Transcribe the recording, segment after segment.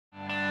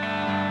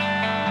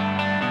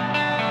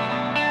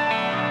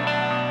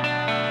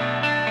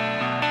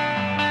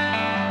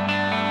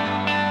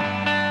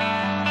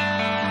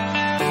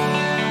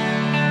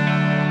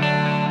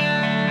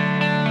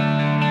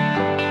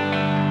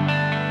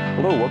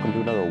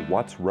welcome to another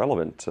What's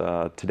Relevant.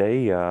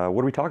 Today,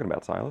 what are we talking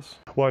about, Silas?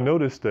 Well, I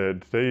noticed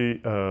that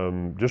today,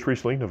 just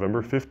recently,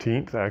 November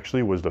 15th,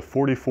 actually was the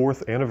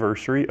 44th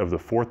anniversary of the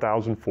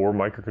 4004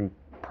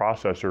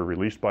 microprocessor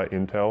released by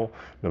Intel,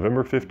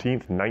 November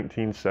 15th,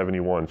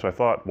 1971. So I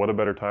thought, what a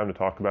better time to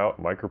talk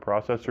about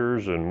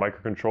microprocessors and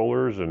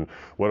microcontrollers and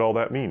what all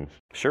that means.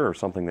 Sure,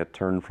 something that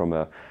turned from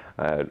a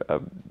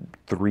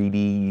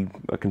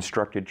 3D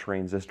constructed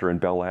transistor in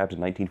Bell Labs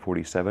in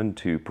 1947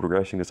 to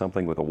progressing to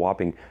something with a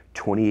whopping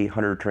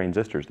 2,800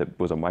 transistors that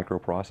was a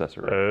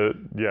microprocessor.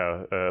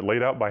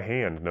 Laid out by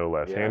hand, no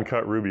less. Yeah.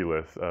 Hand-cut ruby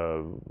lith.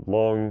 A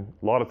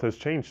lot has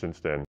changed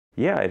since then.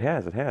 Yeah, it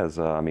has. It has.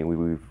 I mean,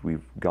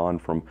 we've gone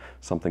from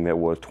something that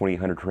was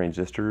 2,800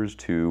 transistors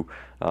to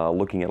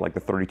looking at like the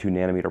 32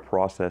 nanometer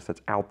process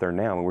that's out there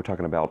now, and we're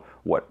talking about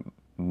what,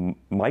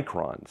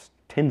 microns,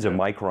 tens of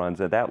microns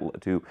at that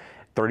to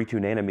 32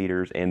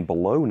 nanometers and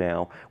below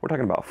now. We're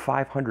talking about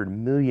 500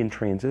 million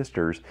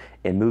transistors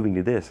and moving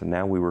to this. And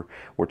now we're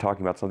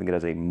talking about something that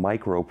has a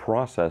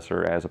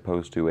microprocessor as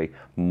opposed to a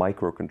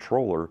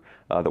microcontroller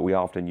that we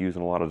often use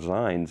in a lot of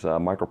designs.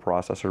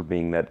 Microprocessor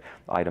being that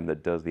item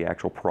that does the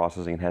actual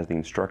processing and has the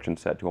instruction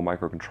set, to a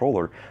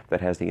microcontroller that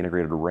has the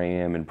integrated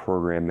RAM and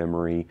program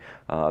memory,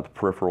 the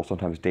peripheral,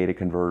 sometimes data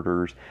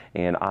converters,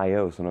 and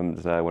I/O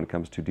sometimes when it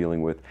comes to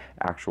dealing with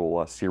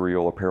actual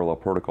serial or parallel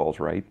protocols,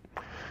 right?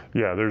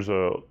 Yeah, there's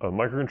a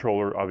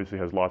microcontroller obviously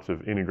has lots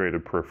of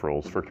integrated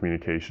peripherals for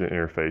communication,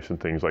 interface, and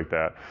things like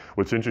that.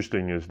 What's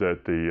interesting is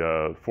that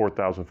the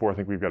 4004, I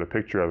think we've got a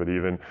picture of it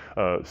even,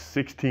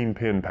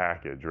 16-pin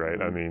package, right?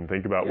 Mm-hmm. I mean,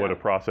 think about what a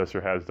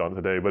processor has done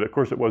today. But of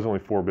course, it was only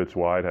 4 bits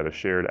wide, had a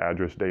shared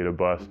address data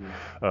bus,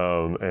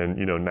 and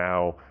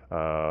now,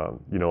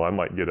 I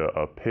might get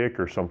a PIC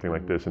or something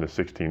like this in a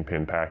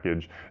 16-pin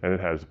package, and it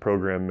has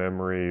program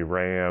memory,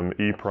 RAM,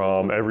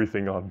 EEPROM,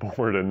 everything on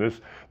board. And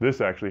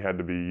this actually had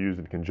to be used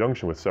in conjunction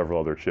with several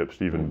other chips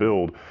to even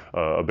build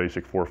a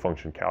basic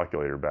 4-function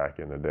calculator back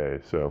in the day.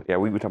 So yeah,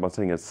 we talk about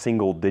saying a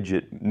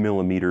single-digit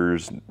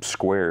millimeters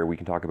square. We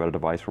can talk about a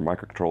device for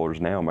microcontrollers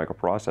now,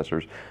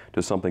 microprocessors,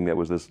 to something that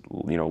was this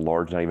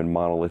large, not even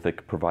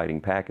monolithic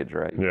providing package,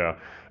 right? Yeah,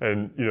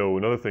 and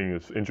another thing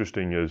that's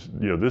interesting is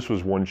this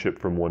was one chip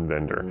from one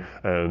vendor,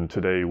 and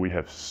today we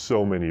have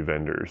so many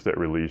vendors that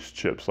release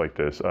chips like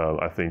this.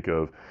 I think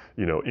of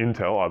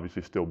Intel,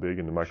 obviously still big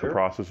in the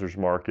microprocessors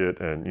market,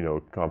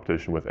 and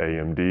competition with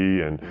AMD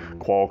and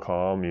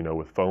Qualcomm,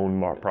 with phone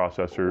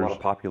processors. A lot of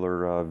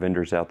popular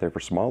vendors out there for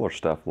smaller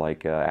stuff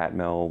like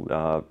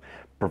Atmel,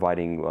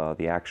 providing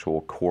the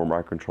actual core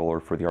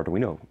microcontroller for the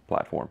Arduino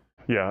platform.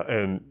 Yeah,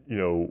 and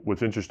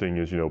what's interesting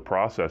is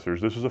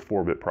processors. This is a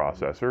 4-bit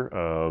processor.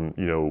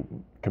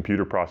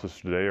 Computer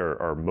processors today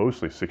are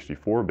mostly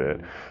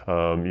 64-bit.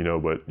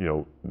 But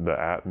the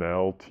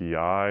Atmel,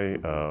 TI,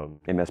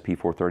 MSP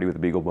 430 with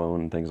the BeagleBone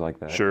and things like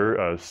that.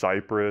 Sure,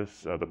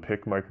 Cypress, the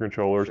PIC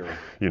microcontrollers.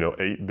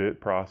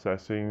 8-bit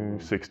processing,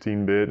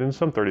 16-bit, and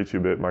some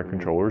 32-bit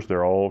microcontrollers.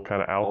 They're all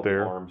kind of out all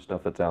there. The ARM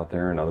stuff that's out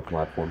there and other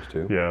platforms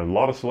too. Yeah, a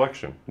lot of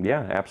selection.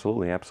 Yeah,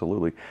 absolutely,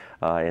 absolutely.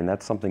 And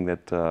that's something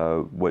that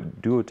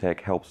what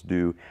Duotech helps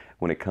do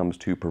when it comes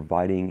to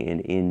providing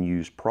an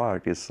in-use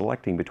product is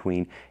selecting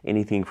between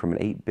anything from an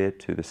 8-bit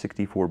to the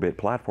 64-bit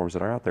platforms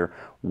that are out there.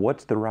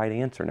 What's the right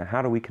answer? Now,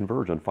 how do we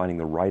converge on finding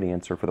the right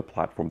answer for the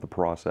platform, the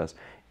process,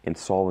 and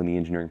solving the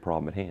engineering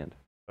problem at hand?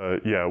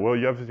 Yeah, well,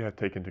 you obviously have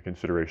to take into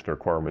consideration the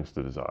requirements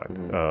to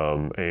design,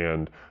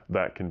 and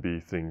that can be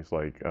things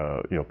like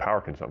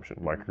power consumption.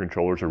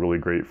 Microcontrollers are really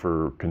great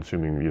for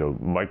consuming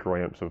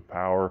microamps of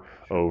power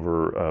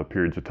over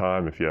periods of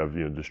time. If you have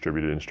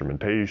distributed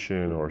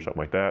instrumentation or something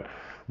like that,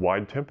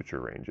 wide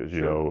temperature ranges.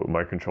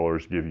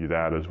 Microcontrollers give you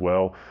that as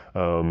well.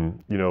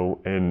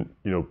 And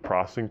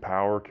processing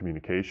power,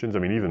 communications. I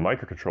mean, even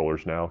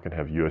microcontrollers now can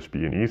have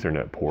USB and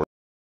Ethernet ports.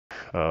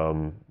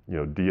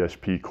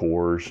 DSP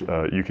cores.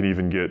 You can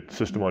even get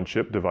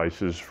system-on-chip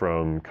devices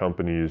from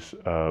companies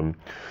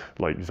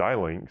like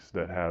Xilinx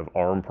that have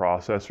ARM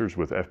processors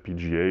with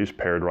FPGAs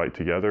paired right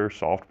together,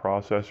 soft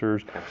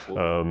processors.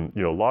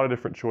 Absolutely. A lot of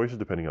different choices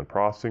depending on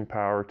processing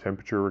power,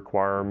 temperature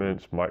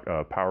requirements,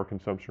 power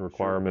consumption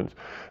requirements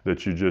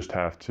that you just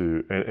have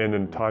to, and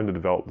then time to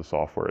develop the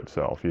software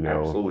itself.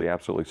 Absolutely,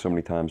 absolutely. So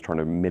many times trying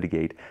to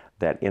mitigate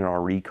that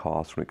NRE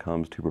cost when it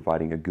comes to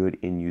providing a good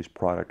in-use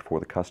product for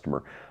the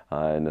customer.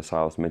 And as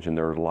Silas mentioned,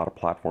 there are a lot of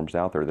platforms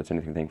out there that's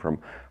anything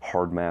from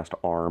hard-masked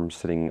ARM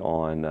sitting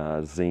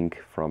on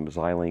Zinc from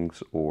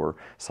Xilinx or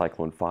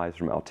Cyclone 5s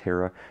from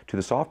Altera, to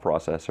the soft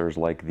processors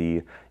like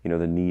the the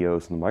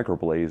Neos and the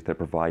Microblaze that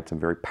provide some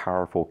very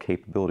powerful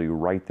capability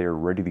right there,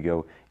 ready to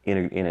go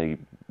in a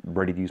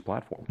ready-to-use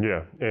platform.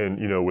 Yeah,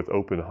 and with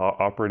open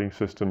operating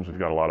systems, we've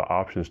got a lot of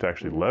options to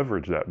actually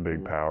leverage that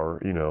big power.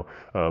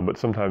 But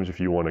sometimes if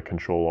you want to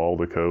control all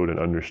the code and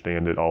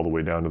understand it all the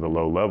way down to the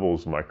low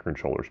levels,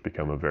 microcontrollers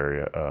become a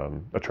very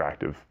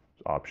attractive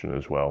option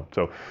as well.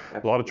 So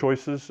a lot of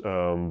choices,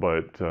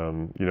 but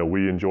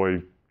we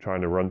enjoy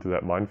trying to run through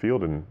that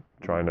minefield and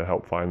trying to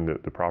help find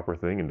the proper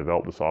thing and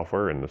develop the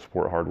software and the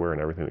support hardware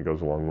and everything that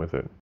goes along with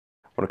it.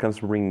 When it comes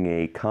to bringing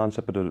a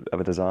concept of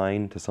a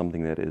design to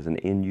something that is an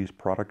in-use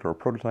product or a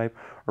prototype,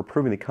 or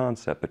proving the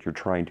concept that you're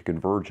trying to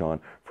converge on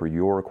for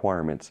your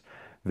requirements,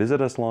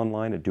 visit us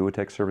online at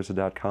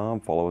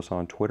duotechservices.com, follow us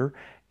on Twitter,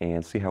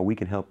 and see how we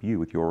can help you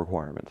with your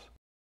requirements.